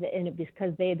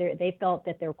because they felt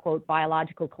that their quote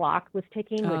biological clock was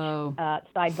ticking, which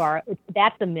sidebar,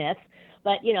 that's a myth.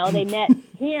 But they met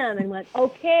him and went,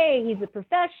 okay, he's a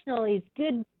professional, he's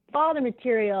good father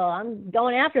material, I'm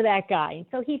going after that guy. And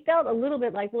so he felt a little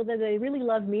bit like, well, do they really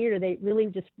love me, or do they really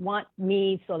just want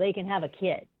me so they can have a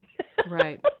kid?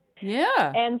 Right.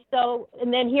 Yeah. And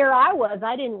then here I was,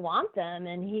 I didn't want them.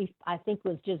 And he, I think,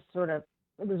 was just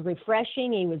it was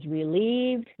refreshing. He was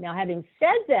relieved. Now, having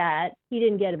said that, he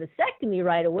didn't get a vasectomy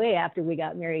right away after we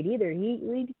got married either.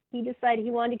 He decided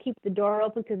he wanted to keep the door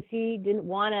open because he didn't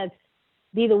want to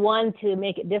be the one to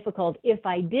make it difficult if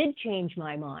I did change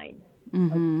my mind.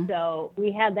 Mm-hmm. So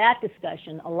we had that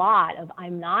discussion a lot of,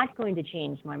 I'm not going to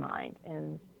change my mind.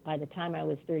 And by the time I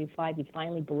was 35, he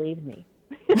finally believed me.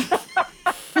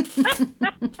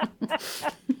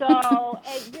 So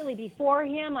really, before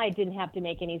him, I didn't have to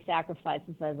make any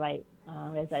sacrifices. As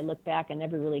I look back, I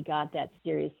never really got that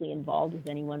seriously involved with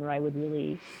anyone where I would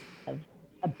really have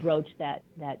broached that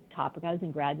topic. I was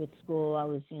in graduate school. I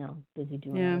was, busy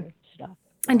doing other stuff.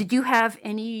 And did you have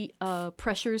any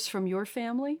pressures from your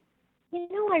family?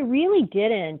 I really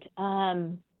didn't.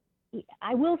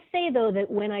 I will say, though,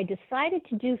 that when I decided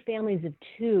to do families of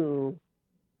two,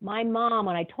 my mom,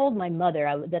 when I told my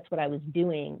mother that's what I was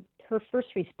doing, her first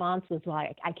response was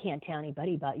like, I can't tell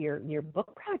anybody about your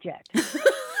book project.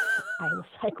 I was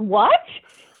like, what?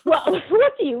 Well,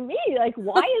 what do you mean? Like,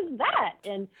 why is that?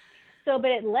 And so,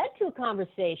 but it led to a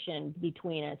conversation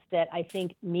between us that I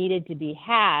think needed to be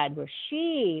had, where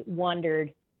she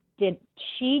wondered, did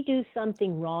she do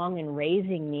something wrong in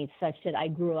raising me such that I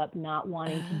grew up not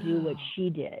wanting to do what she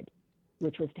did,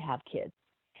 which was to have kids?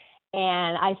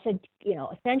 And I said,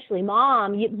 essentially,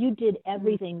 Mom, you did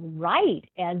everything right.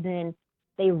 And then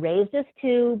they raised us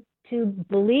to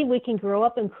believe we can grow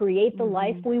up and create the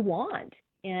life we want.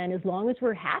 And as long as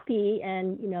we're happy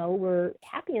and, we're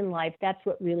happy in life, that's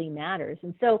what really matters.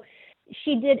 And so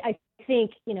she did, I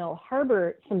think,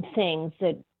 harbor some things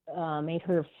that made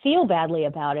her feel badly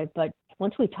about it. But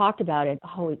once we talked about it,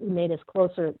 it made us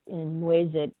closer in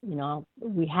ways that,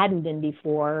 we hadn't been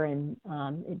before. And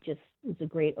it just was a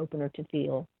great opener to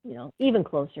feel, even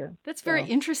closer. That's very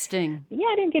interesting. Yeah,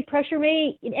 I didn't get pressure,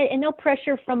 and no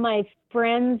pressure from my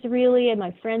friends, really. And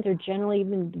my friends are generally,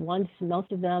 even ones,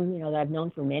 most of them, that I've known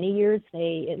for many years,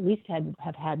 they at least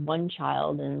have had one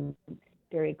child, and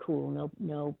very cool,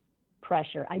 no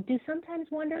pressure. I do sometimes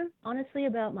wonder, honestly,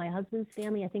 about my husband's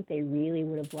family. I think they really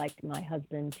would have liked my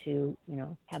husband to,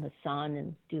 have a son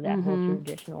and do that whole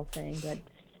traditional thing, but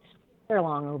they're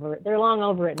long over it. They're long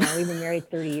over it now. We've been married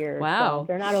 30 years. Wow. So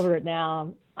they're not over it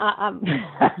now. I'm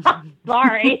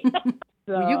sorry.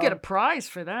 Well, you get a prize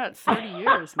for that. 30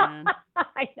 years, man.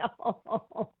 I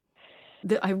know.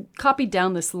 I copied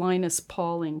down this Linus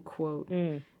Pauling quote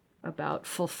about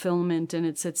fulfillment, and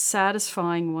it said,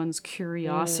 satisfying one's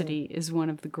curiosity is one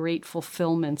of the great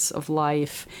fulfillments of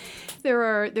life. There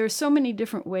are so many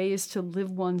different ways to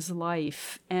live one's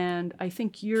life, and I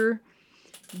think your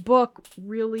book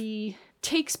really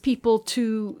takes people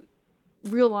to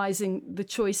realizing the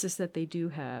choices that they do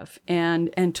have,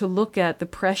 and to look at the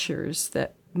pressures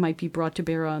that might be brought to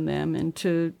bear on them, and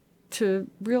to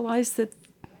realize that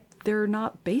they're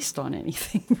not based on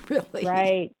anything, really.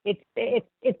 Right. It's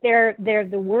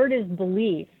the word is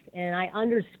belief, and I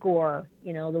underscore,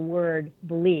 the word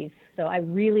belief. So I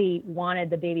really wanted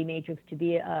the Baby Matrix to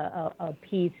be a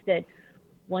piece that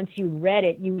once you read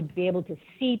it, you would be able to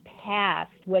see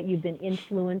past what you've been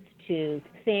influenced to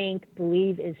think,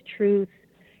 believe is truth,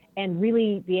 and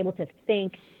really be able to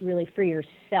think really for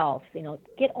yourself.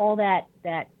 Get all that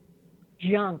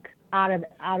junk out of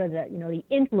the the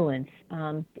influence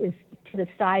is to the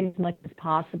side as much as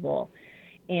possible.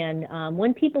 And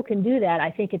when people can do that,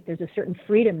 I think there's a certain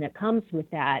freedom that comes with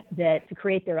that to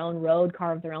create their own road,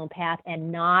 carve their own path, and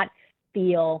not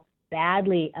feel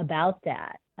badly about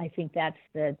that. I think that's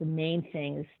the main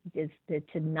thing is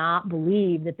to not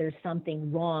believe that there's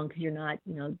something wrong because you're not,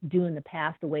 doing the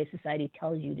path the way society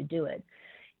tells you to do it.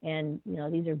 And,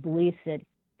 these are beliefs that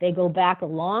they go back a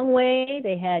long way.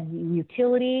 They had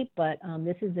utility, but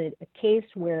this is a case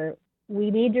where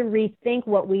we need to rethink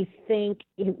what we think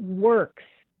it works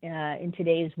in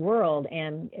today's world.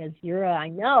 And as I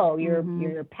know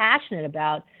you're passionate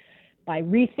about by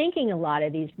rethinking a lot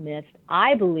of these myths,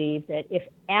 I believe that if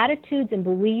attitudes and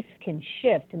beliefs can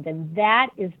shift, and then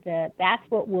that's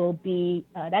what will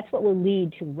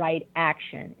lead to right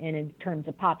action. And in terms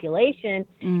of population,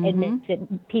 it makes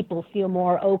it people feel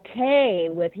more okay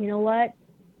with, you know what,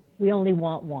 we only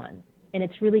want one, and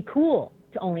it's really cool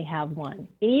to only have one.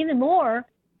 And even more,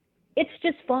 it's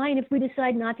just fine if we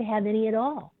decide not to have any at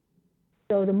all.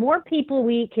 So the more people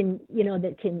we can,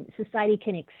 society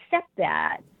can accept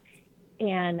that.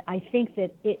 And I think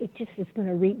that it just is going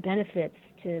to reap benefits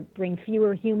to bring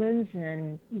fewer humans.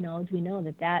 And, as we know,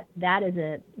 that is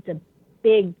a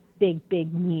big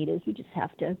need, is we just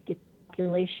have to get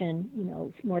population,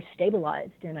 more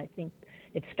stabilized. And I think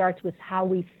it starts with how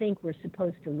we think we're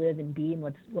supposed to live and be, and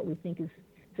what we think is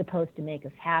supposed to make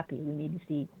us happy. We need to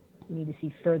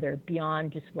see further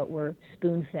beyond just what we're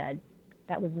spoon-fed.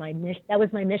 That was my mission.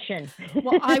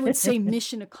 Well, I would say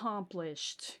mission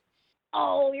accomplished.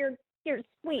 Oh, you're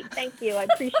sweet. Thank you. I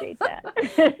appreciate that.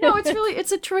 No,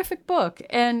 it's a terrific book.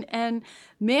 And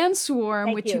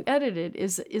Manswarm, which you edited,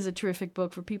 is a terrific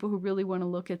book for people who really want to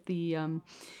look at the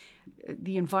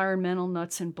environmental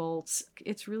nuts and bolts.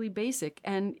 It's really basic.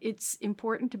 And it's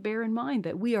important to bear in mind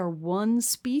that we are one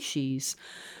species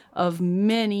of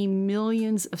many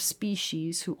millions of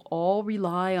species who all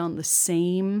rely on the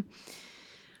same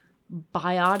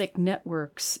biotic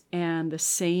networks and the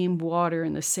same water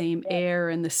and the same air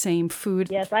and the same food.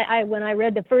 Yes, I when I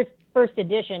read the first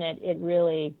edition, it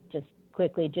really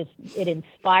it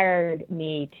inspired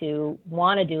me to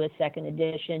want to do a second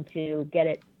edition, to get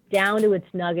it down to its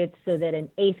nuggets so that an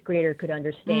 8th grader could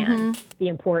understand the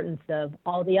importance of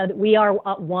all the other. We are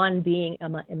one being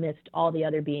amidst all the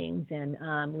other beings, and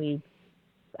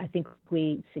I think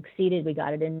we succeeded. We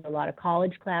got it into a lot of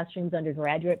college classrooms,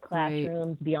 undergraduate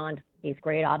classrooms, beyond 8th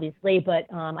grade, obviously. But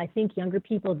I think younger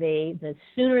people, the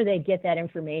sooner they get that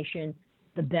information,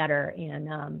 the better.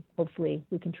 And hopefully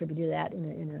we contribute to that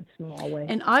in a small way.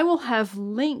 And I will have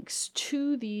links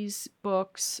to these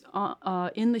books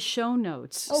in the show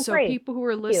notes. Oh, so great. People who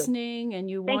are listening and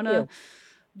you want to,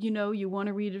 you want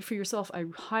to read it for yourself, I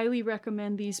highly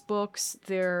recommend these books.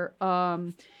 They're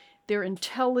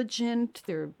intelligent.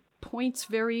 They're points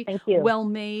very well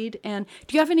made. And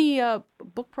do you have any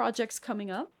book projects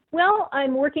coming up? Well,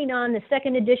 I'm working on the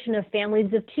second edition of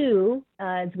Families of Two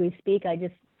as we speak. I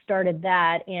just started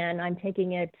that, and I'm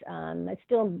taking it, I'm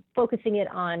still focusing it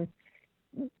on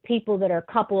people that are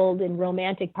coupled in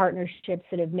romantic partnerships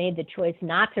that have made the choice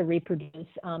not to reproduce,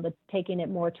 but taking it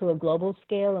more to a global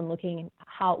scale and looking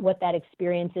what that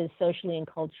experience is socially and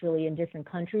culturally in different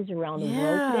countries around the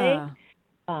world today.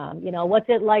 What's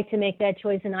it like to make that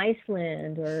choice in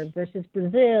Iceland versus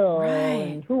Brazil?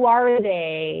 And who are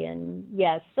they? And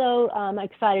yes, so I'm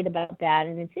excited about that.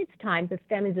 And it's time. The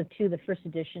Families of Two, the first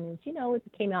edition, is, it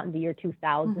came out in the year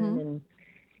 2000, and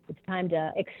it's time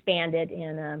to expand it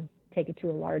and take it to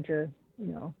a larger,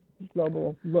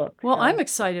 global look. Well, so I'm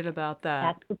excited about that.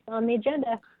 That's what's on the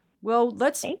agenda. Well,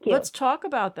 let's talk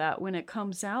about that when it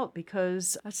comes out,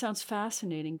 because that sounds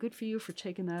fascinating. Good for you for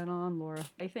taking that on, Laura.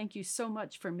 I thank you so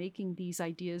much for making these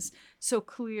ideas so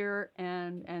clear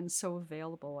and so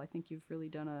available. I think you've really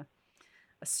done a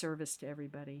service to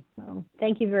everybody. Well,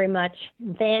 thank you very much.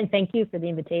 And thank you for the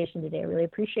invitation today. I really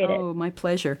appreciate it. Oh, my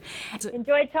pleasure.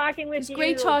 Enjoyed talking with you. It's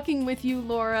great talking with you,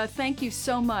 Laura. Thank you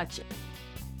so much.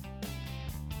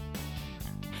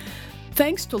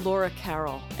 Thanks to Laura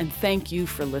Carroll, and thank you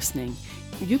for listening.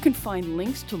 You can find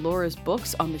links to Laura's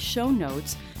books on the show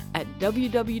notes at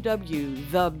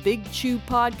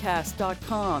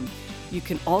www.thebigchewpodcast.com. You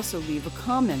can also leave a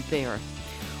comment there.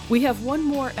 We have one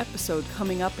more episode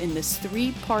coming up in this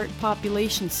 3-part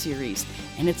population series,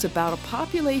 and it's about a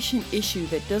population issue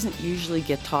that doesn't usually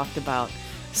get talked about.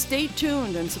 Stay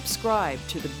tuned and subscribe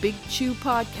to the Big Chew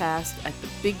Podcast at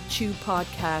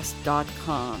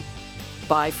thebigchewpodcast.com.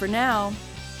 Bye for now.